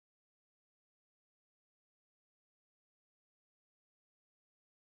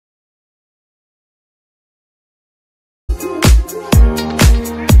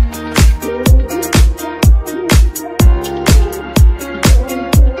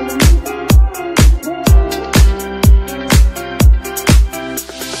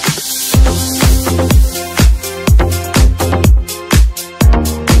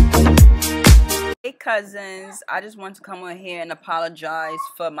cousins, I just want to come on here and apologize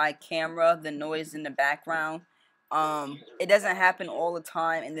for my camera, the noise in the background. It doesn't happen all the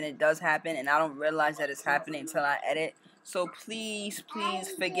time, and then it does happen, and I don't realize that it's happening until I edit. So please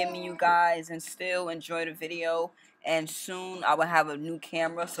forgive me, you guys, and still enjoy the video. And soon I will have a new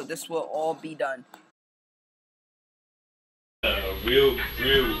camera, so this will all be done. Real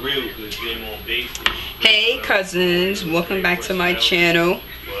good game on base. Hey cousins, welcome back to my channel.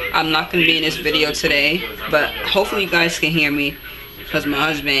 I'm not going to be in this video today, but hopefully you guys can hear me, because my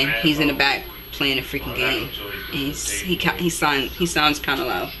husband, he's in the back playing a freaking game, and he sounds kind of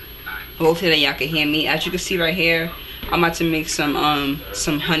loud. Hopefully y'all can hear me. As you can see right here, I'm about to make some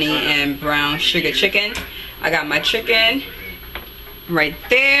honey and brown sugar chicken. I got my chicken right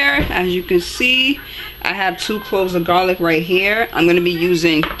there. As you can see, I have 2 cloves of garlic right here. I'm going to be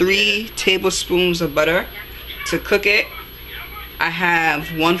using 3 tablespoons of butter to cook it. I have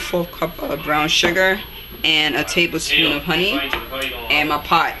 1/4 cup of brown sugar and a tablespoon of honey, and my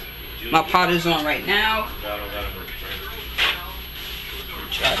pot. My pot is on right now.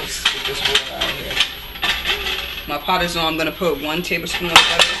 Try to get this water out here. My pot is on. I'm going to put 1 tablespoon of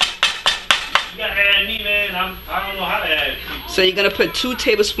butter. You gotta add me, man. I don't know how to add people. So you're going to put 2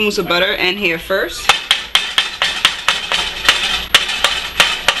 tablespoons of butter in here first.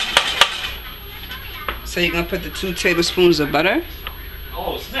 So you're going to put the 2 tablespoons of butter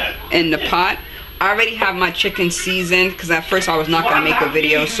in the pot. I already have my chicken seasoned, because at first I was not going to make a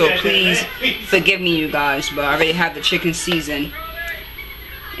video. So please forgive me, you guys. But I already have the chicken seasoned.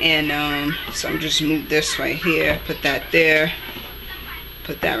 And so I'm just move this right here. Put that there.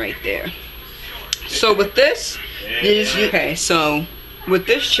 Put that right there. So with this, okay, so with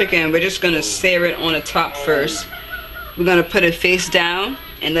this chicken, we're just going to sear it on the top first. We're going to put it face down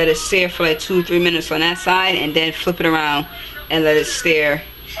and let it sear for like 2-3 minutes on that side, and then flip it around and let it sear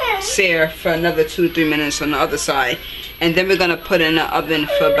for another 2-3 minutes on the other side. And then we're going to put it in the oven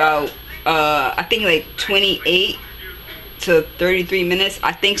for about, I think like 28 to 33 minutes.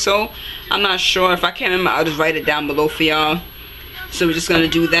 I think so. I'm not sure. If I can't remember, I'll just write it down below for y'all. So we're just going to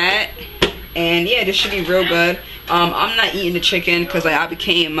do that. And yeah, this should be real good. I'm not eating the chicken because like I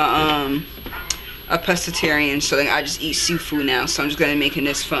became a pescatarian, so like I just eat seafood now. So I'm just gonna be making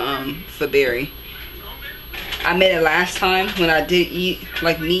this for Barry. I made it last time when I did eat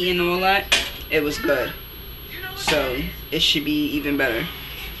like meat and all that. It was good, so it should be even better.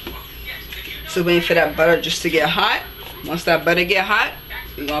 So waiting for that butter just to get hot. Once that butter get hot,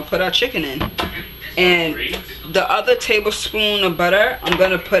 we're gonna put our chicken in. And the other tablespoon of butter, I'm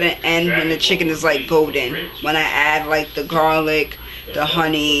gonna put it in when the chicken is like golden. When I add like the garlic, the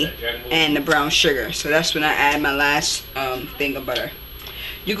honey, and the brown sugar. So that's when I add my last thing of butter.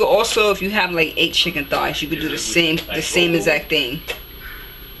 You could also, if you have like 8 chicken thighs, you could do the same exact thing.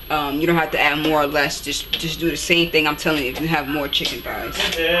 You don't have to add more or less. Just do the same thing. I'm telling you, if you have more chicken thighs.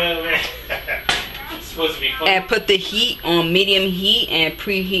 And put the heat on medium heat and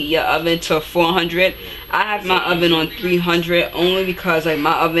preheat your oven to 400. I have my oven on 300 only because like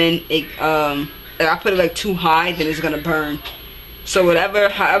my oven, if I put it like too high, then it's gonna burn. So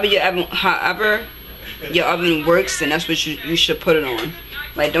however your oven works, then that's what you should put it on.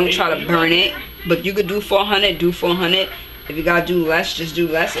 Like don't try to burn it, but you could do 400. Do 400. If you gotta do less, just do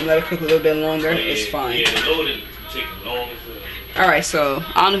less and let it cook a little bit longer. It's fine. All right, so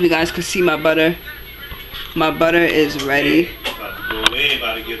I don't know if you guys can see my butter. My butter is ready.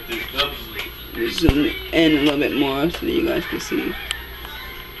 Zoom in a little bit more so that you guys can see.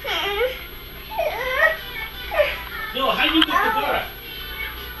 Yo, how you get the butter?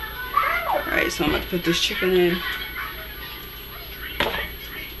 Alright, so I'm about to put this chicken in.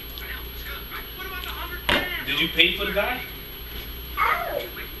 Did you pay for the guy?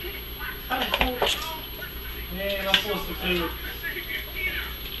 How the hell? Man, I'm supposed to pay.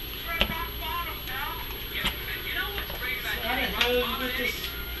 How the hell you get this?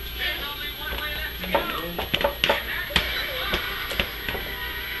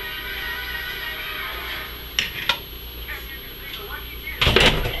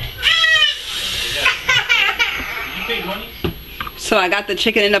 So I got the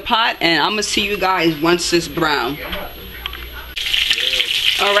chicken in the pot, and I'm gonna see you guys once it's brown.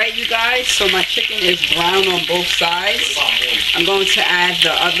 Alright you guys, so my chicken is brown on both sides. I'm going to add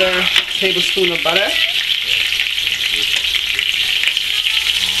the other tablespoon of butter.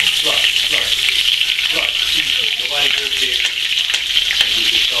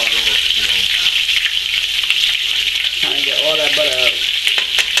 Trying to get all that butter out.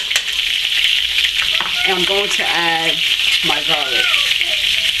 And I'm going to add my garlic.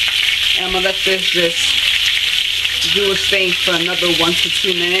 And I'm going to let this just do its thing for another 1 to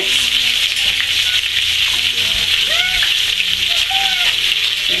 2 minutes.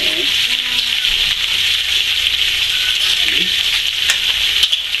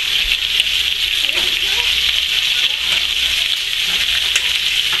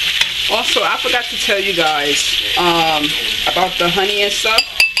 also, I forgot to tell you guys about the honey and stuff.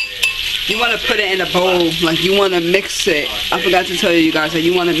 You want to put it in a bowl, like you want to mix it. I forgot to tell you guys that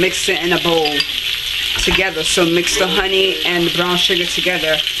you want to mix it in a bowl together. So mix the honey and the brown sugar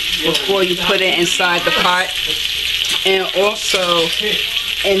together before you put it inside the pot. And also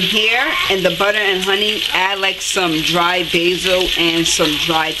in here, in the butter and honey, add like some dry basil and some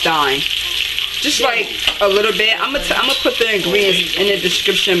dry thyme. Just like a little bit. I'm gonna put the ingredients in the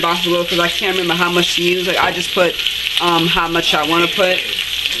description box below because I can't remember how much to use. Like I just put how much I want to put.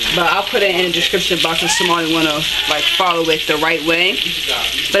 But I'll put it in the description box if somebody want to like follow it the right way.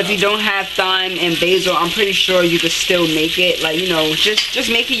 But if you don't have thyme and basil, I'm pretty sure you could still make it. Like, you know, just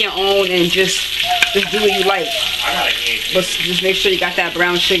make it your own and just do what you like. But just make sure you got that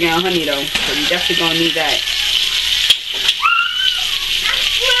brown sugar and honey though. So you definitely gonna need that.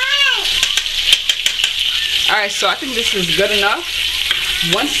 Alright, so I think this is good enough.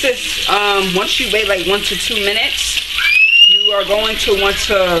 Once you wait like 1 to 2 minutes, you are going to want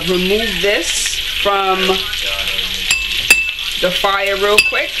to remove this from the fire real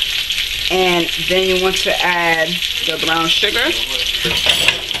quick. And then you want to add the brown sugar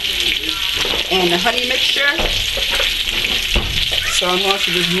and the honey mixture. So I'm going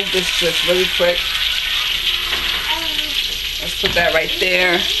to just move this just really quick. Let's put that right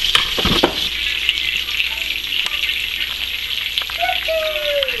there.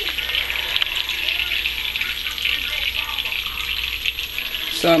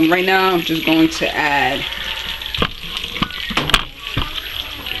 So right now I'm just going to add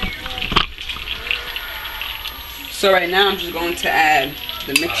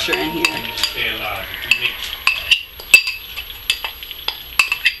the mixture in here.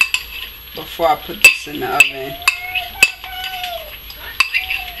 Before I put this in the oven.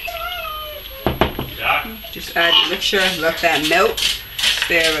 Just add the mixture, let that melt.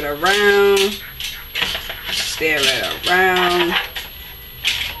 Stir it around. Stir it around.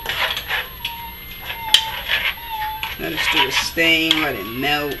 Let us do its thing, let it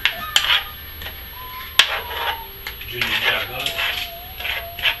melt.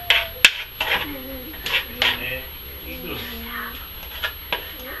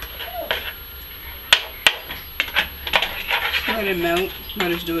 Let it melt.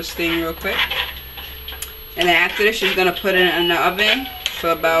 Let us do its thing real quick. And then after this, she's gonna put it in the oven for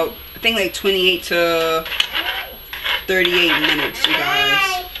about, I think like 28 to 38 minutes, you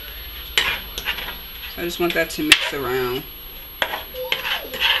guys. I just want that to mix around.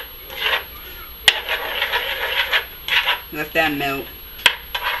 Let that melt.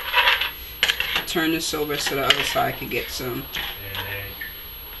 Turn this over so the other side can get some.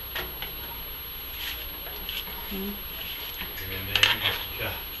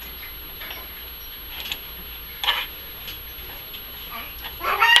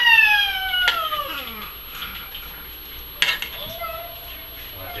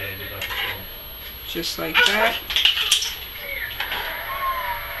 Just like that.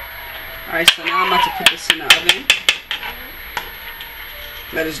 Alright, so now I'm about to put this in the oven.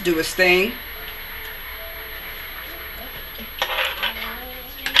 Let us do its thing.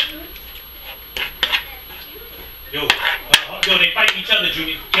 Yo, they fight each other,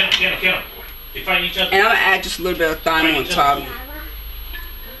 Junior. Get him. They fight each other. And I'm going to add just a little bit of thyme on top.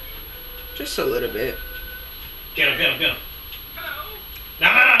 Just a little bit. Get him. No,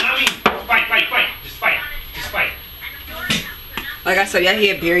 not me. Fight. Just fight. Like I said, y'all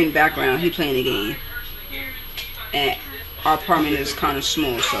hear Barry in the background. He playing the game. And our apartment is kind of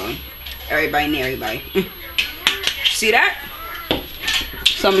small, so everybody near everybody. See that?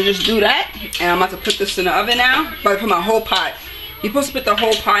 So I'm going to just do that. And I'm about to put this in the oven now. I'm about to put my whole pot. You're supposed to put the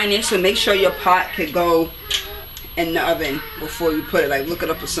whole pot in there, so make sure your pot can go in the oven before you put it. Like, look it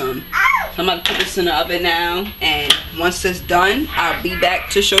up or something. So I'm about to put this in the oven now. And once it's done, I'll be back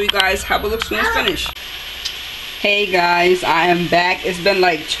to show you guys how it looks when it's finished. Hey guys, I am back. It's been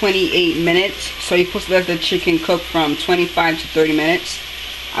like 28 minutes. So you're supposed to let the chicken cook from 25 to 30 minutes.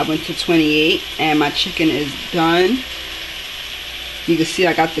 I went to 28 and my chicken is done. You can see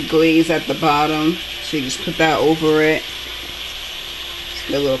I got the glaze at the bottom. So you just put that over it. Let's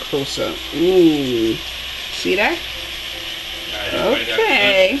get a little closer. Ooh. See that?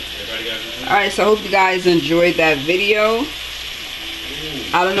 Okay. Alright, so I hope you guys enjoyed that video.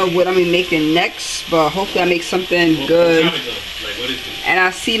 I don't know what I'm making next, but hopefully I make something good. And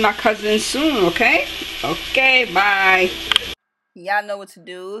I'll see my cousin soon, okay? Okay, bye. Y'all know what to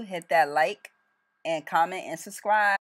do. Hit that like and comment and subscribe.